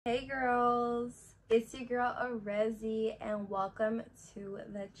Hey girls, it's your girl Erezi and welcome to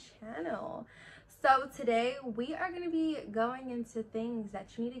the channel. So today we are going to be going into things that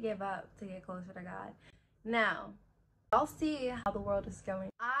you need to give up to get closer to God. Now, I'll see how the world is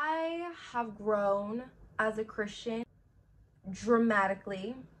going. I have grown as a Christian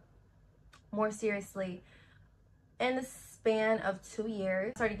dramatically, more seriously, in the span of 2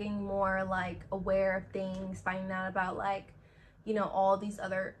 years. I started getting more aware of things, finding out about all these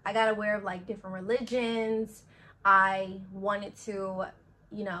other, I got aware of different religions. I wanted to,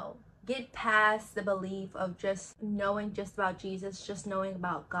 get past the belief of just knowing just about Jesus, just knowing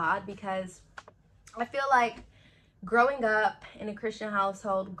about God, because I feel like growing up in a Christian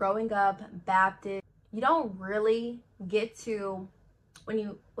household, growing up Baptist, you don't really get to,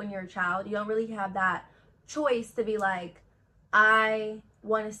 when you're a child, you don't really have that choice to be like, I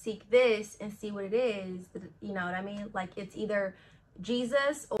want to seek this and see what it is. You know what I mean? Like, it's either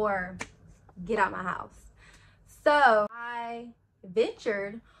Jesus or get out my house. So I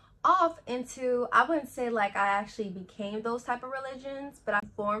ventured off into, I wouldn't say like I actually became those type of religions, but I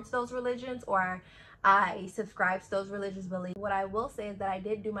formed those religions, or I subscribed to those religious beliefs. What I will say is that I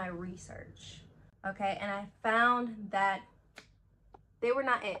did do my research, okay, and I found that they were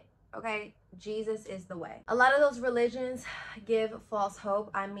not it. Okay, Jesus is the way. A lot of those religions give false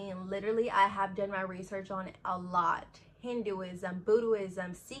hope. I mean, literally, I have done my research on it a lot. Hinduism,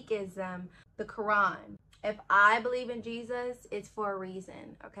 Buddhism, Sikhism, the Quran. If I believe in Jesus, it's for a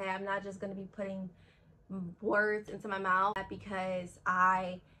reason. Okay, I'm not just going to be putting words into my mouth because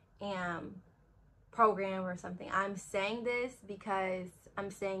I am programmed or something. I'm saying this because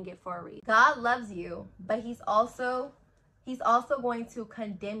I'm saying it for a reason. God loves you, but He's also going to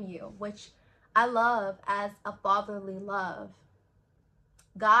condemn you, which I love as a fatherly love.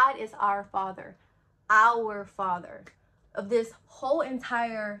 God is our Father of this whole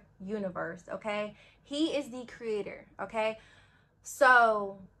entire universe, okay? He is the creator, okay?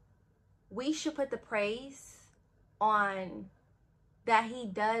 So we should put the praise on that He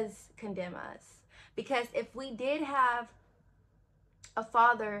does condemn us. Because if we did have a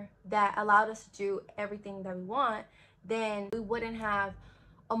Father that allowed us to do everything that we want, then we wouldn't have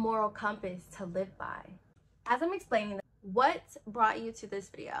a moral compass to live by. As I'm explaining, what brought you to this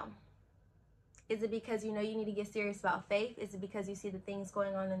video? Is it because you know you need to get serious about faith? Is it because you see the things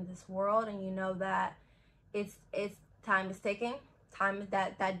going on in this world and you know that it's time is ticking, time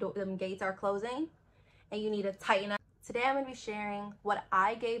that them gates are closing, and you need to tighten up? Today I'm going to be sharing what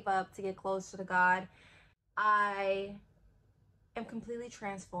I gave up to get closer to God. I am completely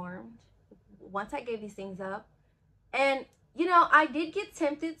transformed once I gave these things up. And, I did get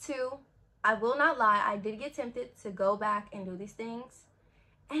tempted to, I will not lie, I did get tempted to go back and do these things.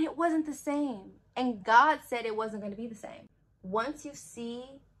 And it wasn't the same. And God said it wasn't going to be the same. Once you see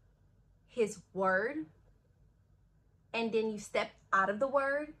His word, and then you step out of the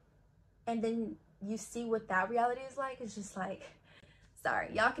word, and then you see what that reality is like, it's just like, sorry,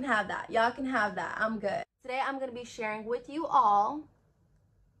 y'all can have that. Y'all can have that. I'm good. Today I'm going to be sharing with you all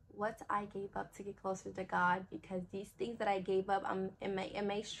what I gave up to get closer to God, because these things that I gave up, it may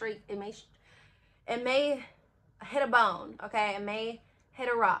hit a bone, okay? It may hit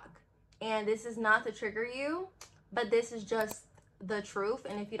a rock, and this is not to trigger you, but this is just the truth.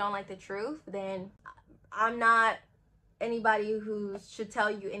 And if you don't like the truth, then I'm not anybody who should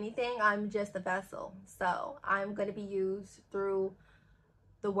tell you anything. I'm just a vessel, so I'm going to be used through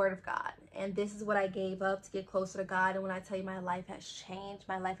the word of God. And this is what I gave up to get closer to God. And when I tell you, my life has changed,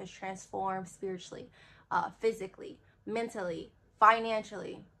 my life has transformed spiritually, physically, mentally,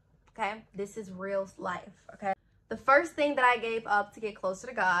 financially. Okay, this is real life. Okay, the first thing that I gave up to get closer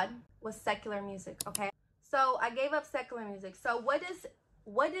to God was secular music. Okay, so I gave up secular music. So what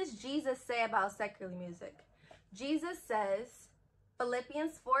does Jesus say about secular music? Jesus says,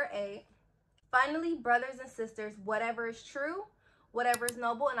 Philippians 4:8, finally, brothers and sisters, whatever is true, whatever is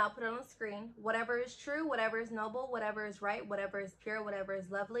noble, and I'll put it on the screen, whatever is true, whatever is noble, whatever is right, whatever is pure, whatever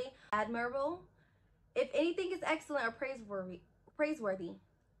is lovely, admirable, if anything is excellent or praiseworthy,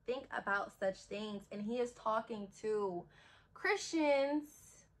 think about such things. And He is talking to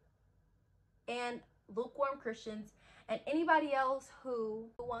Christians and lukewarm Christians and anybody else who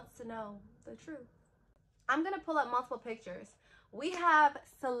wants to know the truth. I'm going to pull up multiple pictures. We have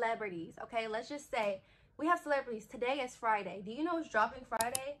celebrities, okay? Let's just say we have celebrities. Today is Friday. Do you know what's dropping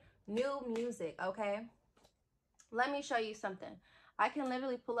Friday? New music, okay? Let me show you something. I can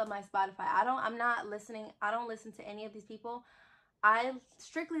literally pull up my Spotify. I don't listen to any of these people. I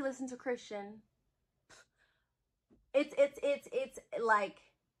strictly listen to Christian. It's like,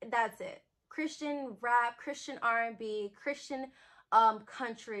 that's it. Christian rap, Christian R&B, Christian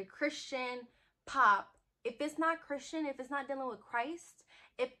country, Christian, pop. If it's not Christian, if it's not dealing with Christ,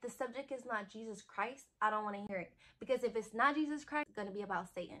 if the subject is not Jesus Christ, I don't want to hear it. Because if it's not Jesus Christ, it's going to be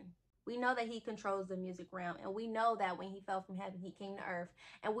about Satan. We know that he controls the music realm. And we know that when he fell from heaven, he came to earth.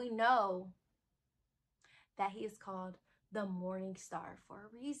 And we know that he is called the morning star for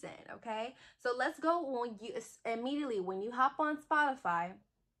a reason, okay? So let's go when you immediately, when you hop on Spotify,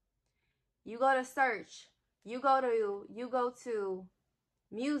 you go to search, you go to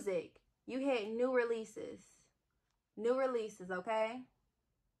music, you hit new releases, okay?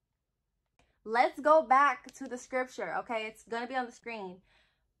 Let's go back to the scripture, okay? It's going to be on the screen.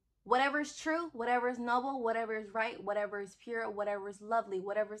 Whatever is true, whatever is noble, whatever is right, whatever is pure, whatever is lovely,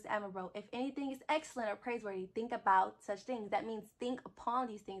 whatever is admirable. If anything is excellent or praiseworthy, think about such things. That means think upon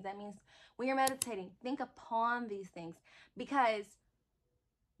these things. That means when you're meditating, think upon these things. Because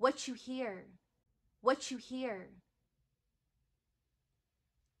what you hear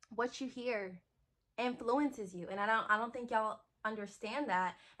influences you. And I don't think y'all understand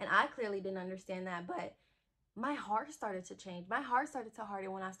that. And I clearly didn't understand that, but my heart started to change. My heart started to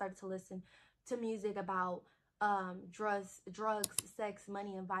harden when I started to listen to music about drugs, sex,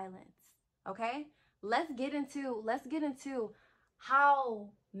 money, and violence. Okay? Let's get into how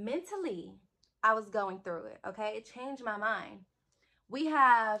mentally I was going through it. Okay? It changed my mind. We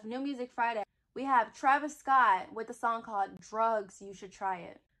have New Music Friday. We have Travis Scott with a song called Drugs, You Should Try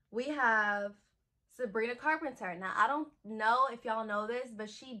It. We have Sabrina Carpenter. Now, I don't know if y'all know this, but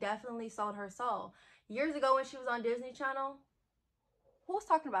she definitely sold her soul. Years ago when she was on Disney Channel, who was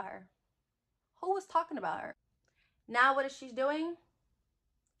talking about her? Who was talking about her? Now what is she doing?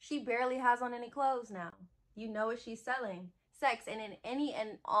 She barely has on any clothes now. You know what she's selling? Sex. And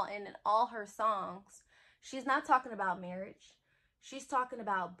in all her songs, she's not talking about marriage. She's talking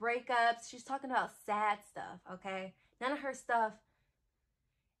about breakups. She's talking about sad stuff, okay? None of her stuff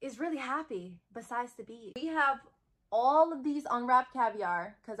is really happy besides the beat. We have all of these on Rap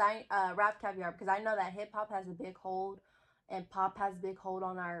Caviar because I know that hip hop has a big hold and pop has a big hold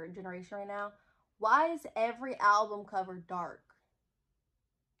on our generation right now. Why is every album cover dark?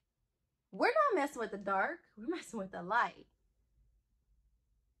 We're not messing with the dark. We're messing with the light.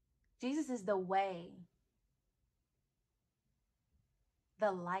 Jesus is the way,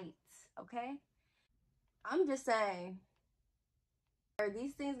 the light, okay? I'm just saying, are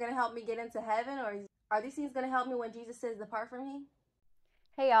these things going to help me get into heaven, or are these things going to help me when Jesus says, depart from me?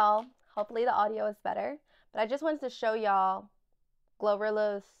 Hey, y'all. Hopefully the audio is better. But I just wanted to show y'all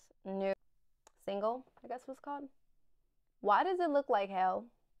Glorilla's new single, I guess what's called. Why does it look like hell?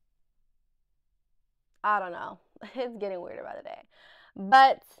 I don't know. It's getting weirder by the day.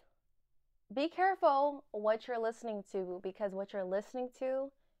 But be careful what you're listening to, because what you're listening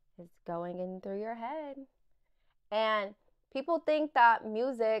to is going in through your head. And people think that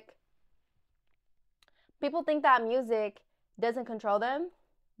music doesn't control them.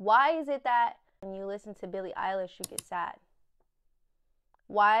 Why is it that when you listen to Billie Eilish, you get sad?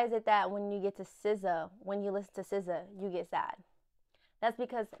 Why is it that when you listen to SZA, you get sad? That's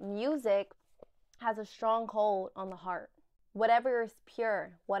because music has a strong hold on the heart. Whatever is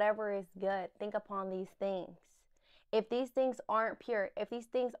pure, whatever is good, think upon these things. If these things aren't pure, if these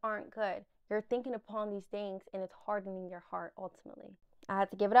things aren't good, you're thinking upon these things and it's hardening your heart ultimately. I had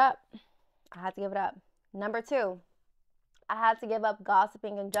to give it up. Number 2, I had to give up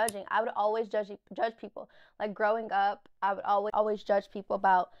gossiping and judging. I would always judge people. Like growing up, I would always judge people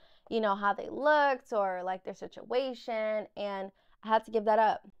about, how they looked or like their situation. And I had to give that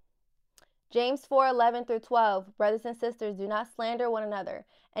up. James 4:11 through 12, brothers and sisters, do not slander one another.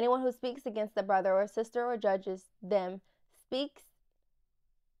 Anyone who speaks against a brother or sister or judges them speaks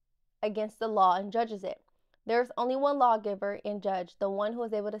against the law and judges it. There is only one lawgiver and judge, the one who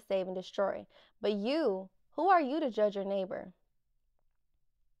is able to save and destroy. But you, who are you to judge your neighbor?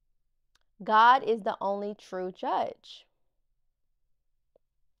 God is the only true judge.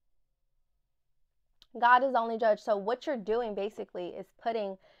 God is the only judge. So what you're doing basically is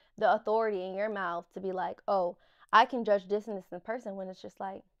putting the authority in your mouth to be like, oh, I can judge this and this person, when it's just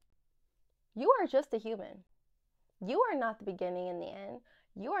like, you are just a human. You are not the beginning and the end.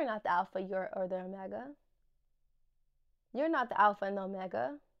 You are not the Alpha or the Omega. You're not the Alpha and the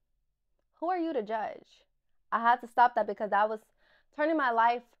Omega. Who are you to judge? I had to stop that because I was turning my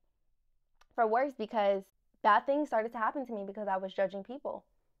life for worse, because bad things started to happen to me because I was judging people,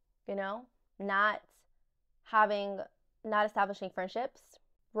 not establishing friendships,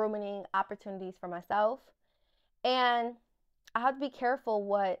 ruining opportunities for myself. And I have to be careful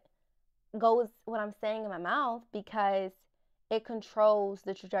what I'm saying in my mouth, because it controls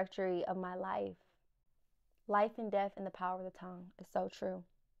the trajectory of my life. Life and death in the power of the tongue is so true.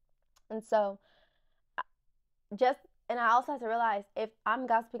 And so and I also have to realize, if I'm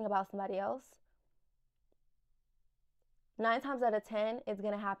gossiping about somebody else, 9 times out of 10, it's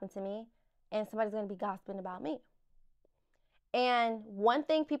going to happen to me, and somebody's going to be gossiping about me. And one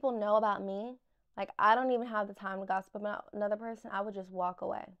thing people know about me, like, I don't even have the time to gossip about another person. I would just walk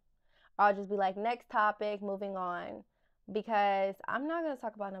away. Or I'll just be like, next topic, moving on. Because I'm not going to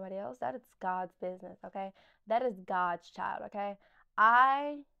talk about nobody else. That is God's business, okay? That is God's child, okay?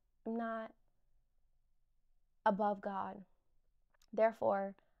 I am not above God.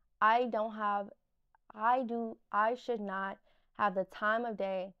 Therefore, I should not have the time of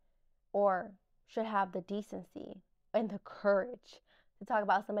day, or should have the decency and the courage to talk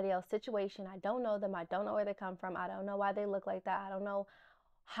about somebody else's situation. I don't know them. I don't know where they come from. I don't know why they look like that. I don't know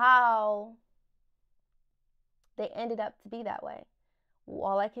how they ended up to be that way.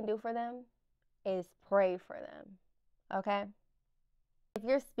 All I can do for them is pray for them, okay? If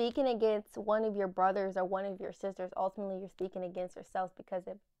you're speaking against one of your brothers or one of your sisters, ultimately you're speaking against yourself, because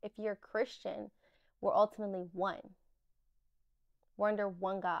if you're a Christian, we're ultimately one. We're under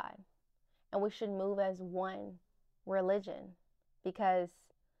one God, and we should move as one religion, because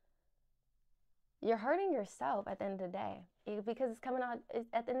you're hurting yourself at the end of the day, because it's coming out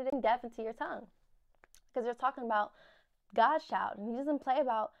at the end of the day death into your tongue, because you're talking about God's child, and he doesn't play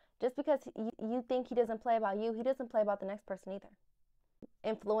about, just because you think he doesn't play about you, he doesn't play about the next person either.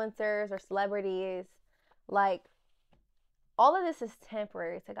 Influencers or celebrities, like, all of this is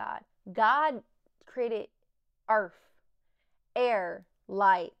temporary to God. God created earth, air,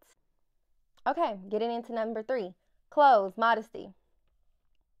 light. Okay, getting into number 3, clothes, modesty.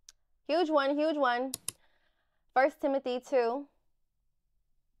 Huge one. 1 Timothy 2,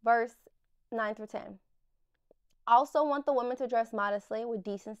 verse 9 through 10. Also want the women to dress modestly, with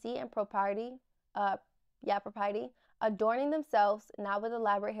decency and propriety, adorning themselves not with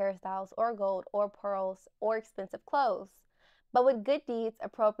elaborate hairstyles or gold or pearls or expensive clothes, but with good deeds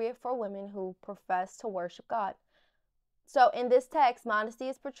appropriate for women who profess to worship God. So in this text, modesty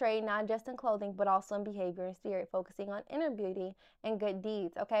is portrayed not just in clothing, but also in behavior and spirit, focusing on inner beauty and good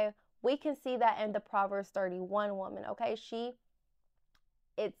deeds, okay? We can see that in the Proverbs 31 woman, okay?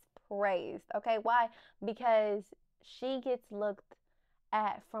 It's praised, okay? Why? Because she gets looked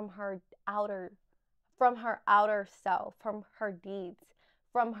at from her outer self, from her deeds,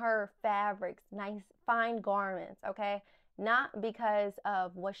 from her fabrics, nice, fine garments, okay? Not because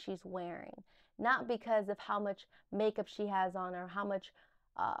of what she's wearing, not because of how much makeup she has on, or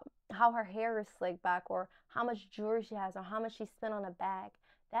how her hair is slicked back, or how much jewelry she has, or how much she spent on a bag.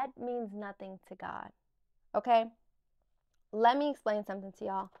 That means nothing to God, okay? Let me explain something to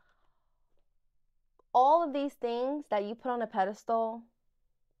y'all. All of these things that you put on a pedestal,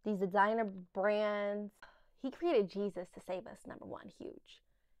 these designer brands, he created Jesus to save us, number one, huge.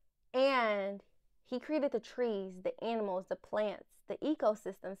 And he created the trees, the animals, the plants, the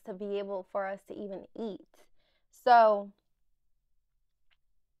ecosystems to be able for us to even eat. So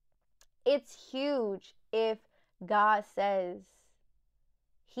it's huge if God says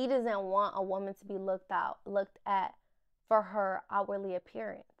he doesn't want a woman to be looked at for her outwardly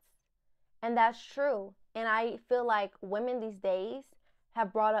appearance. And that's true. And I feel like women these days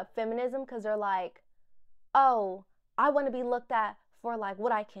have brought up feminism because they're like, oh, I want to be looked at for like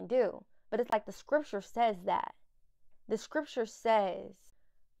what I can do. But it's like the scripture says that. The scripture says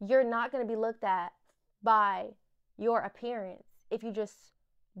you're not going to be looked at by your appearance if you just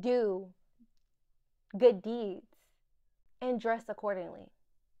do good deeds and dress accordingly.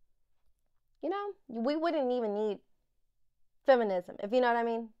 You know, we wouldn't even need feminism, if you know what I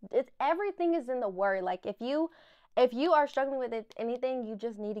mean. Everything is in the word. Like, if you are struggling with anything, you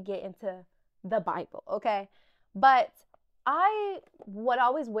just need to get into the Bible, okay? But I would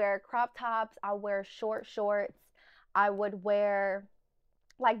always wear crop tops. I wear short shorts. I would wear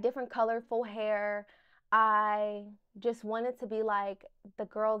like different colorful hair. I just wanted to be like the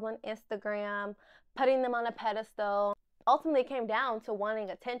girls on Instagram, putting them on a pedestal. Ultimately, it came down to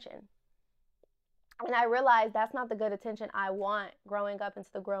wanting attention. And I realized that's not the good attention I want growing up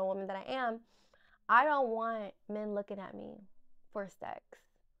into the grown woman that I am. I don't want men looking at me for sex.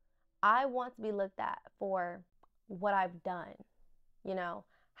 I want to be looked at for what I've done, you know,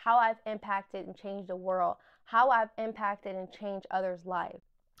 how I've impacted and changed the world, how I've impacted and changed others' lives.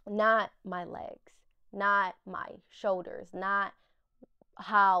 Not my legs, not my shoulders, not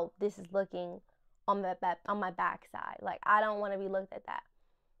how this is looking on my backside. Like, I don't want to be looked at that.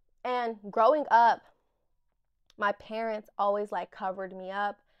 And growing up, my parents always like covered me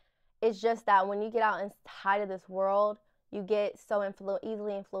up. It's just that when you get out inside of this world, you get so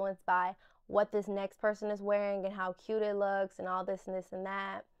easily influenced by what this next person is wearing and how cute it looks and all this and this and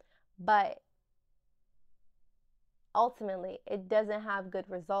that. But ultimately, it doesn't have good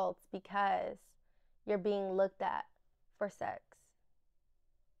results because you're being looked at for sex.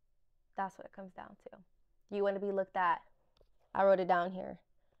 That's what it comes down to. Do you want to be looked at? I wrote it down here.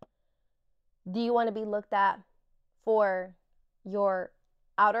 Do you want to be looked at for your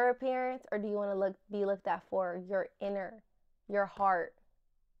outer appearance, or do you want to be looked at for your inner, your heart,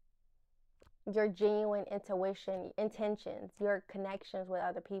 your genuine intuition, intentions, your connections with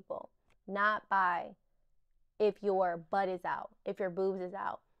other people? Not by if your butt is out, if your boobs is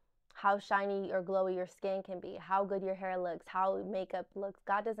out, how shiny or glowy your skin can be, how good your hair looks, how makeup looks.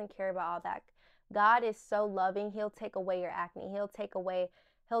 God doesn't care about all that. God is so loving. He'll take away your acne. He'll take away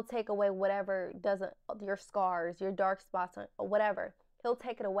whatever doesn't, your scars, your dark spots, or whatever. He'll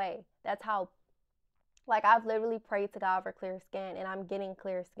take it away. That's how, like, I've literally prayed to God for clear skin, and I'm getting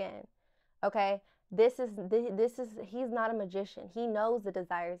clear skin. Okay? This is he's not a magician. He knows the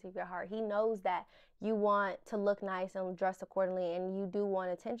desires of your heart. He knows that you want to look nice and dress accordingly, and you do want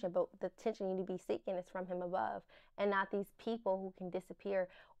attention, but the attention you need to be seeking is from him above, and not these people who can disappear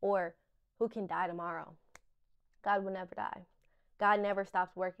or who can die tomorrow. God will never die. God never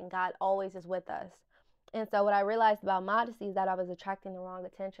stops working. God always is with us. And so what I realized about modesty is that I was attracting the wrong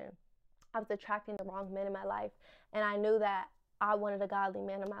attention. I was attracting the wrong men in my life, and I knew that I wanted a godly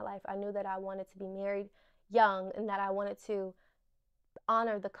man in my life. I knew that I wanted to be married young, and that I wanted to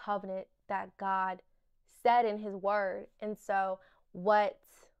honor the covenant that God said in his word. And so what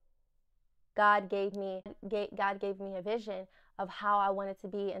God gave me a vision of how I wanted to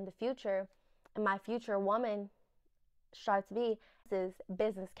be in the future, and my future woman strive to be is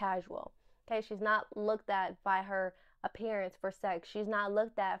business casual. Okay, she's not looked at by her appearance for sex. She's not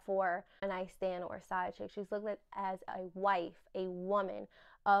looked at for a nice stand or a side chick. She's looked at as a wife, a woman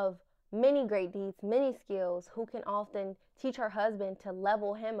of many great deeds, many skills, who can often teach her husband to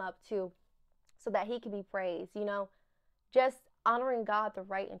level him up too, so that he can be praised. Just honoring God the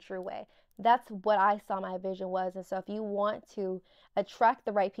right and true way. That's what I saw my vision was. And so if you want to attract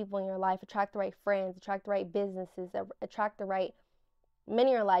the right people in your life, attract the right friends, attract the right businesses, attract the right men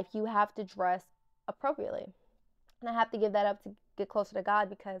in your life, you have to dress appropriately. And I have to give that up to get closer to God,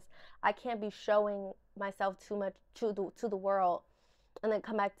 because I can't be showing myself too much to the world and then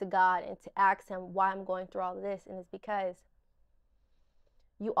come back to God and to ask him why I'm going through all of this. And it's because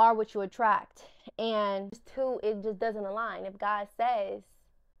you are what you attract. And two, it just doesn't align. If God says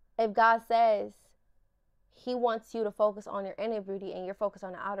he wants you to focus on your inner beauty and you're focused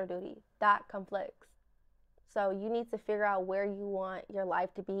on the outer duty, that conflicts. So you need to figure out where you want your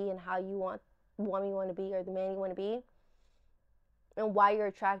life to be and how you want the woman you want to be or the man you want to be, and why you're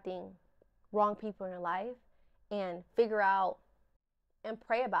attracting wrong people in your life, and figure out and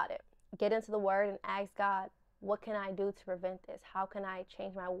pray about it. Get into the word and ask God, what can I do to prevent this? How can I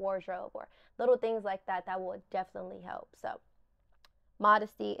change my wardrobe? Or little things like that will definitely help. So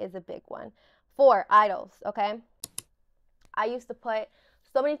modesty is a big one. 4, idols, okay? I used to put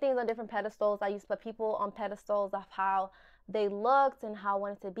so many things on different pedestals. I used to put people on pedestals of how they looked and how I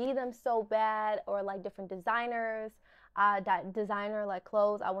wanted to be them so bad, or like different designers, that designer like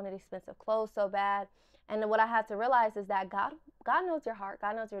clothes. I wanted expensive clothes so bad. And then what I had to realize is that God knows your heart.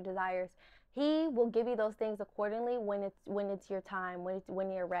 God knows your desires. He will give you those things accordingly when it's your time,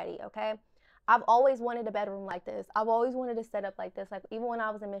 when you're ready, okay? I've always wanted a bedroom like this. I've always wanted to set up like this. Like, even when I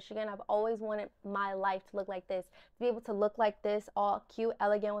was in Michigan, I've always wanted my life to look like this. To be able to look like this, all cute,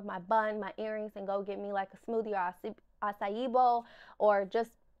 elegant, with my bun, my earrings, and go get me like a smoothie or acai bowl, or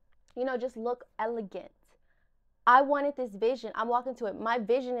just look elegant. I wanted this vision. I'm walking to it. My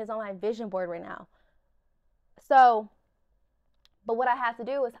vision is on my vision board right now. So, but what I had to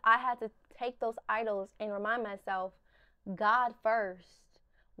do is I had to take those idols and remind myself, God first.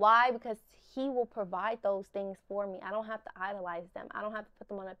 Why? Because he will provide those things for me. I don't have to idolize them. I don't have to put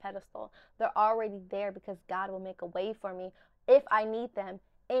them on a pedestal. They're already there because God will make a way for me if I need them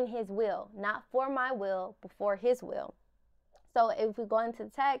in his will. Not for my will, but for his will. So if we go into the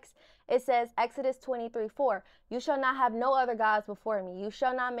text, it says, Exodus 23:4, you shall not have no other gods before me. You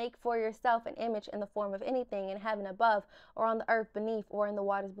shall not make for yourself an image in the form of anything in heaven above, or on the earth beneath, or in the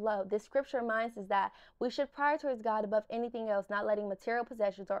waters below. This scripture reminds us that we should prioritize God above anything else, not letting material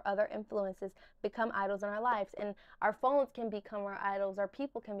possessions or other influences become idols in our lives. And our phones can become our idols, or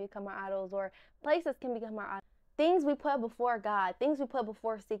people can become our idols, or places can become our idols. Things we put before God, things we put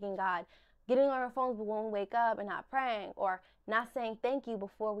before seeking God. Getting on our phones when we wake up and not praying, or not saying thank you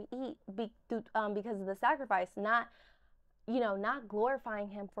before we eat because of the sacrifice, not glorifying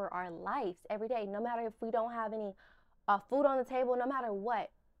him for our lives every day, no matter if we don't have any food on the table, no matter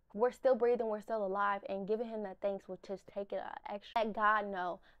what. we're still breathing, we're still alive, and giving him that thanks will just take it extra. Let God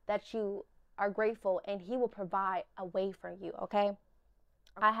know that you are grateful, and he will provide a way for you, okay?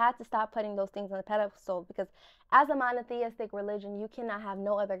 I had to stop putting those things on the pedestal, because as a monotheistic religion, you cannot have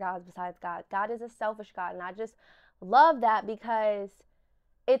no other gods besides God. God is a selfish God, and I just love that, because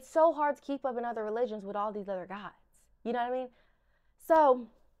it's so hard to keep up in other religions with all these other gods. You know what I mean? So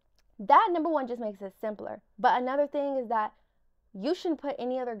that, number one, just makes it simpler. But another thing is that you shouldn't put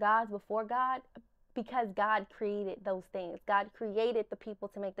any other gods before God, because God created those things. God created the people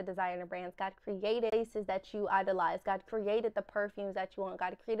to make the designer brands. God created places that you idolize. God created the perfumes that you want.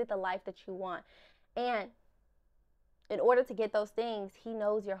 God created the life that you want. And in order to get those things, he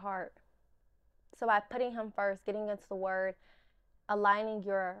knows your heart. So by putting him first, getting into the word, aligning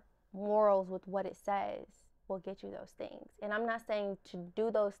your morals with what it says, will get you those things. And I'm not saying to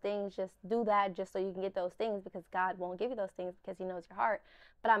do those things, just do that just so you can get those things, because God won't give you those things because he knows your heart.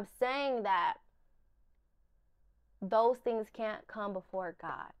 But I'm saying that those things can't come before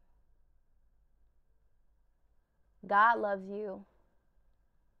God. God loves you.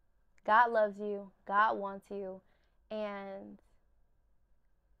 God loves you. God wants you. And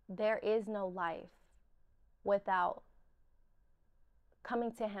there is no life without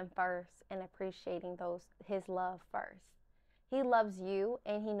coming to him first and appreciating his love first. He loves you,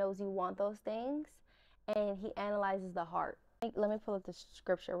 and he knows you want those things, and he analyzes the heart. Let me pull up the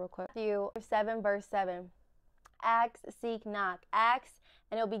scripture real quick. Matthew 7, verse 7. Ask, seek, knock. Ask,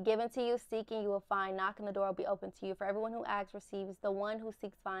 and it will be given to you. Seek, and you will find. Knock, and the door will be open to you. For everyone who asks receives. The one who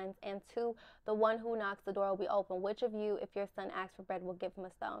seeks finds. And to the one who knocks, the door will be open. Which of you, if your son asks for bread, will give him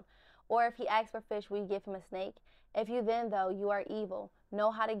a stone? Or if he asks for fish, will you give him a snake? If you then, though you are evil,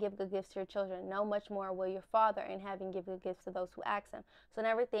 know how to give good gifts to your children, no much more will your Father in heaven give good gifts to those who ask him. So in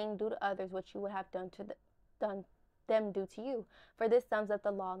everything, do to others what you would have done them do to you. For this sums up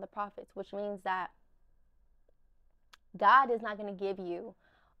the law and the prophets, which means that God is not going to give you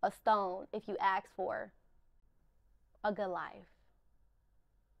a stone if you ask for a good life.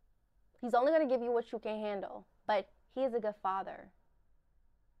 He's only going to give you what you can handle, but he is a good father.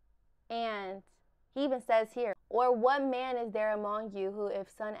 And he even says here, or what man is there among you who, if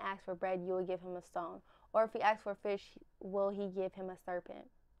son asks for bread, you will give him a stone? Or if he asks for fish, will he give him a serpent?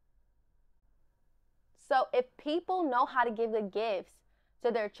 So if people know how to give good gifts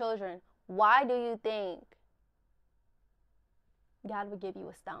to their children, why do you think God would give you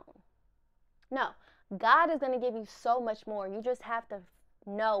a stone? No, God is going to give you so much more. You just have to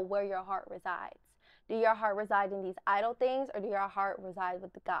know where your heart resides. Do your heart reside in these idle things, or do your heart reside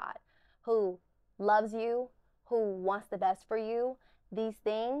with the God who loves you, who wants the best for you? These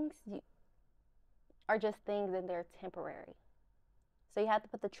things are just things, and they're temporary. So you have to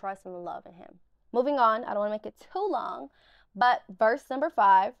put the trust and the love in him. Moving on, I don't want to make it too long, but verse number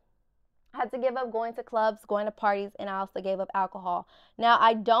 5, I had to give up going to clubs, going to parties, and I also gave up alcohol. Now,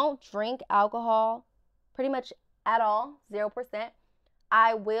 I don't drink alcohol pretty much at all, 0%.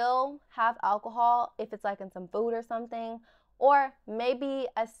 I will have alcohol if it's like in some food or something, or maybe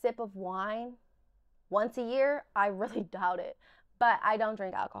a sip of wine once a year. I really doubt it, but I don't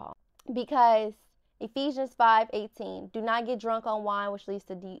drink alcohol because Ephesians 5:18, do not get drunk on wine, which leads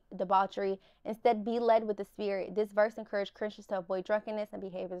to debauchery. Instead, be led with the Spirit. This verse encouraged Christians to avoid drunkenness and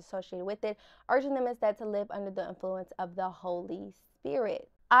behaviors associated with it, urging them instead to live under the influence of the Holy Spirit.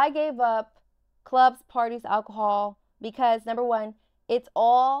 I gave up clubs, parties, alcohol because, number one, it's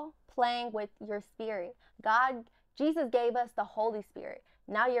all playing with your spirit. Jesus gave us the Holy Spirit.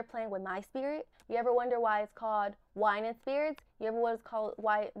 Now you're playing with my spirit. You ever wonder why it's called wine and spirits? You ever wonder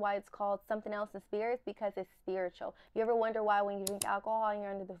why it's called something else in spirits? Because it's spiritual. You ever wonder why when you drink alcohol and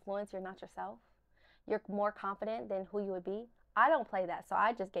you're under the influence, you're not yourself? You're more confident than who you would be? I don't play that, so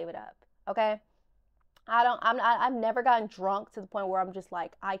I just gave it up. Okay? I've never gotten drunk to the point where I'm just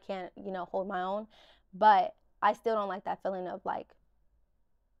like, I can't, hold my own. But I still don't like that feeling of like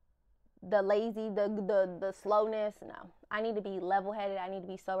the lazy, the slowness. No, I need to be level-headed. I need to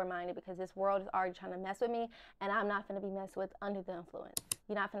be sober-minded because this world is already trying to mess with me, and I'm not going to be messed with under the influence.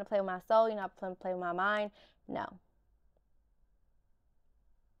 You're not going to play with my soul. You're not going to play with my mind. No.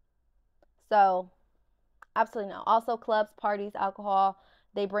 So, absolutely no. Also, clubs, parties, alcohol,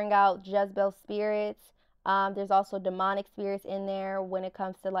 they bring out Jezebel spirits. There's also demonic spirits in there when it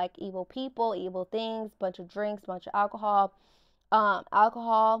comes to like evil people, evil things, bunch of drinks, bunch of alcohol.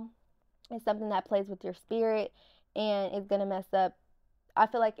 Alcohol is something that plays with your spirit, and it's going to mess up. I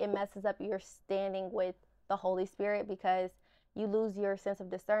feel like it messes up your standing with the Holy Spirit because you lose your sense of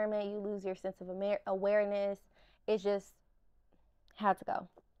discernment. You lose your sense of awareness. It just had to go.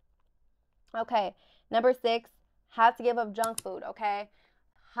 Okay, number 6, had to give up junk food, okay?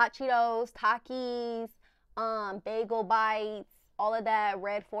 hot Cheetos, Takis, bagel bites, all of that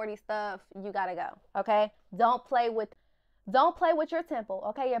red 40 stuff, you gotta go. Okay? Don't play with your temple.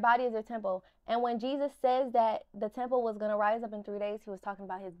 Okay? Your body is your temple. And when Jesus says that the temple was gonna rise up in 3 days, he was talking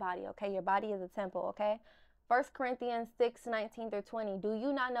about his body. Okay? Your body is a temple. Okay? 1 Corinthians 6:19-20. Do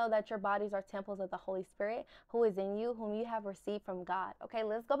you not know that your bodies are temples of the Holy Spirit who is in you, whom you have received from God? Okay,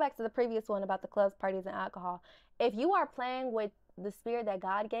 let's go back to the previous one about the clubs, parties, and alcohol. If you are playing with the spirit that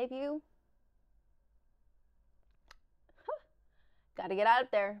God gave you, got to get out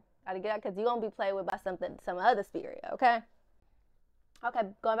of there. Got to get out, because you're going to be played with by some other spirit, okay? Okay,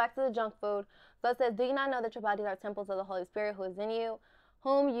 going back to the junk food. So it says, do you not know that your bodies are temples of the Holy Spirit who is in you,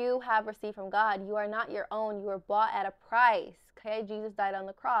 whom you have received from God? You are not your own. You were bought at a price. Okay, Jesus died on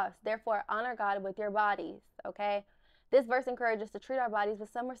the cross. Therefore, honor God with your bodies. Okay, this verse encourages us to treat our bodies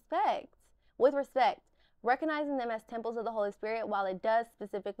with some respect. With respect, recognizing them as temples of the Holy Spirit. While it does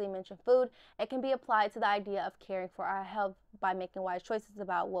specifically mention food, it can be applied to the idea of caring for our health by making wise choices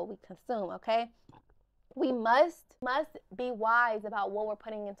about what we consume. Okay, we must be wise about what we're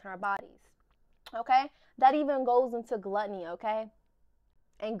putting into our bodies. Okay, that even goes into gluttony. Okay,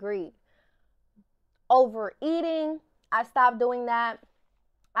 and greed. Overeating, I stopped doing that.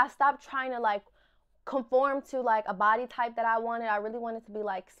 I stopped trying to like conform to like a body type that I wanted. I really wanted to be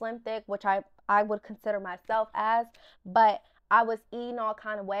like slim thick, which I would consider myself as, but I was eating all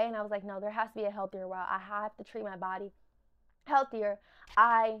kind of way, and I was like, no, there has to be a healthier route. I have to treat my body healthier.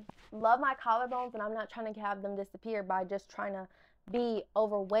 I love my collarbones, and I'm not trying to have them disappear by just trying to be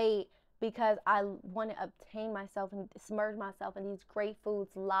overweight, because I want to obtain myself and submerge myself in these great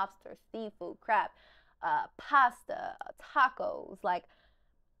foods: lobster, seafood, crab, pasta, tacos. Like,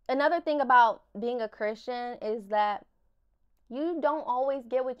 another thing about being a Christian is that you don't always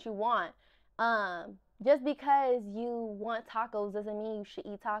get what you want. Just because you want tacos doesn't mean you should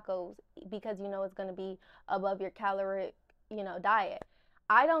eat tacos, because you know it's going to be above your caloric, diet.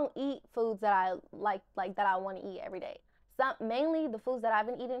 I don't eat foods that I like that I want to eat every day. Mainly the foods that I've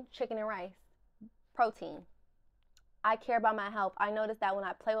been eating: chicken and rice, protein. I care about my health. I notice that when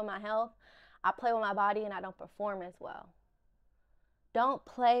I play with my health, I play with my body, and I don't perform as well. Don't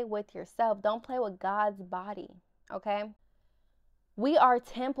play with yourself. Don't play with God's body, okay? We are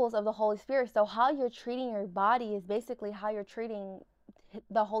temples of the Holy Spirit. So how you're treating your body is basically how you're treating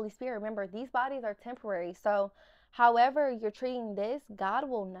the Holy Spirit. Remember, these bodies are temporary. So however you're treating this, God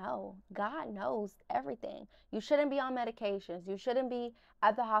will know. God knows everything. You shouldn't be on medications. You shouldn't be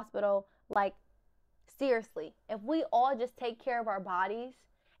at the hospital. Like, seriously, if we all just take care of our bodies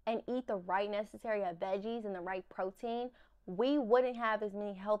and eat the right necessary veggies and the right protein, we wouldn't have as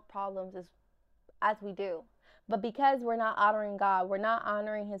many health problems as we do. But because we're not honoring God, we're not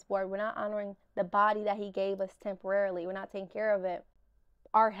honoring his word, we're not honoring the body that he gave us temporarily, we're not taking care of it,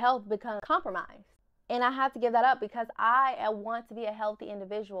 our health becomes compromised. And I have to give that up, because I want to be a healthy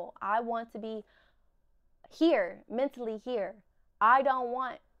individual. I want to be here, mentally here. I don't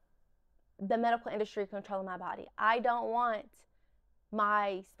want the medical industry controlling my body. I don't want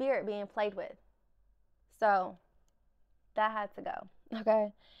my spirit being played with. So that had to go,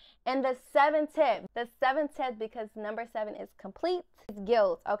 okay? And the seventh tip, because number 7 is complete, is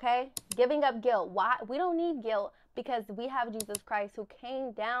guilt, okay? Giving up guilt. Why? We don't need guilt, because we have Jesus Christ who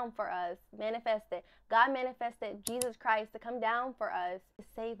came down for us, manifested. God manifested Jesus Christ to come down for us to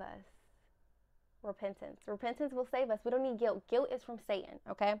save us. Repentance. Repentance will save us. We don't need guilt. Guilt is from Satan,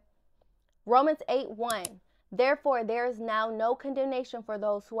 okay? Romans 8:1. Therefore, there is now no condemnation for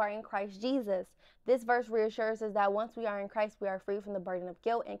those who are in Christ Jesus. This verse reassures us that once we are in Christ, we are free from the burden of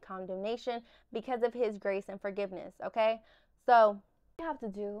guilt and condemnation because of his grace and forgiveness, okay? So what you have to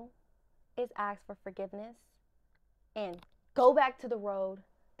do is ask for forgiveness and go back to the road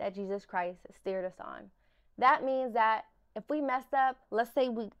that Jesus Christ steered us on. That means that if we messed up, let's say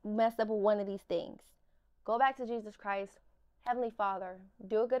we messed up with one of these things, go back to Jesus Christ, Heavenly Father,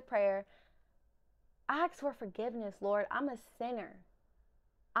 do a good prayer, ask for forgiveness. Lord, I'm a sinner.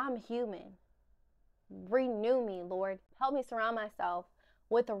 I'm human. Renew me, Lord. Help me surround myself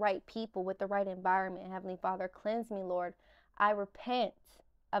with the right people, with the right environment. Heavenly Father, cleanse me, Lord. I repent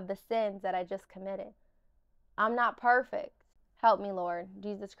of the sins that I just committed. I'm not perfect. Help me, Lord.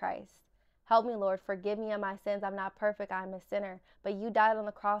 Jesus Christ. Help me, Lord. Forgive me of my sins. I'm not perfect. I'm a sinner. But you died on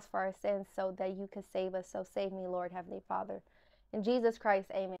the cross for our sins so that you could save us. So save me, Lord, Heavenly Father. In Jesus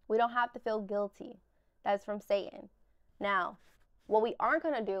Christ, amen. We don't have to feel guilty. That's from Satan. Now, what we aren't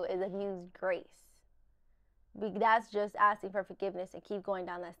going to do is abuse grace. That's just asking for forgiveness and keep going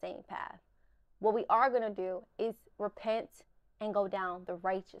down that same path. What we are going to do is repent and go down the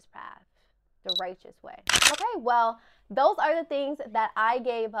righteous path. the righteous way. Okay, well, those are the things that I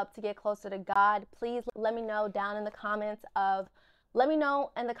gave up to get closer to God. Please let me know down in the comments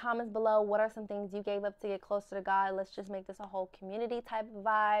below what are some things you gave up to get closer to God. Let's just make this a whole community type of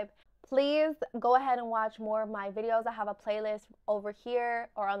vibe. Please go ahead and watch more of my videos. I have a playlist over here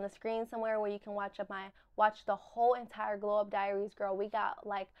or on the screen somewhere where you can watch the whole entire Glow Up Diaries. Girl, we got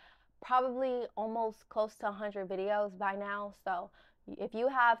like probably almost close to 100 videos by now. So if you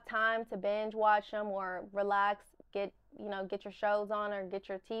have time to binge watch them or relax, get your shows on or get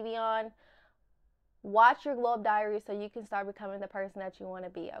your TV on, watch your Glow Up Diaries so you can start becoming the person that you want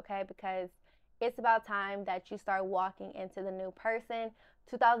to be, okay? Because it's about time that you start walking into the new person.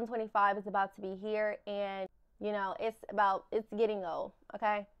 2025 is about to be here, and it's getting old,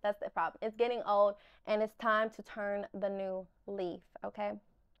 okay? That's the problem. It's getting old, and it's time to turn the new leaf, okay?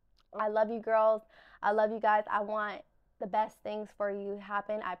 I love you, girls. I love you guys. I want the best things for you to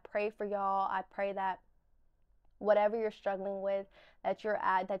happen. I pray for y'all. I pray that whatever you're struggling with, that you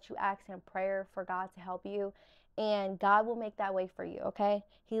ask in prayer for God to help you, and God will make that way for you, okay?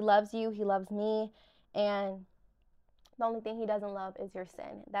 He loves you. He loves me, and the only thing he doesn't love is your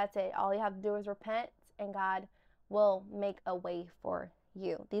sin. That's it. All you have to do is repent, and God will make a way for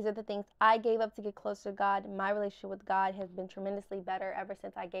you. These are the things I gave up to get closer to God. My relationship with God has been tremendously better ever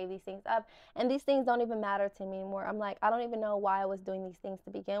since I gave these things up. And these things don't even matter to me anymore. I'm like, I don't even know why I was doing these things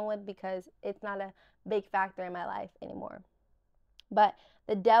to begin with, because it's not a big factor in my life anymore. But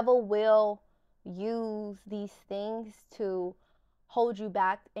the devil will use these things to hold you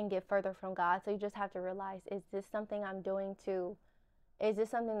back and get further from God. So you just have to realize, is this something that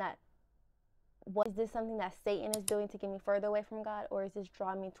Satan is doing to get me further away from God, or is this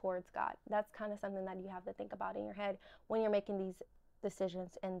drawing me towards God? That's kind of something that you have to think about in your head when you're making these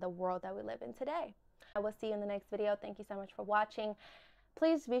decisions in the world that we live in today. I will see you in the next video. Thank you so much for watching.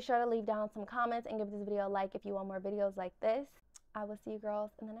 Please be sure to leave down some comments and give this video a like if you want more videos like this. I will see you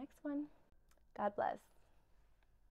girls in the next one. God bless.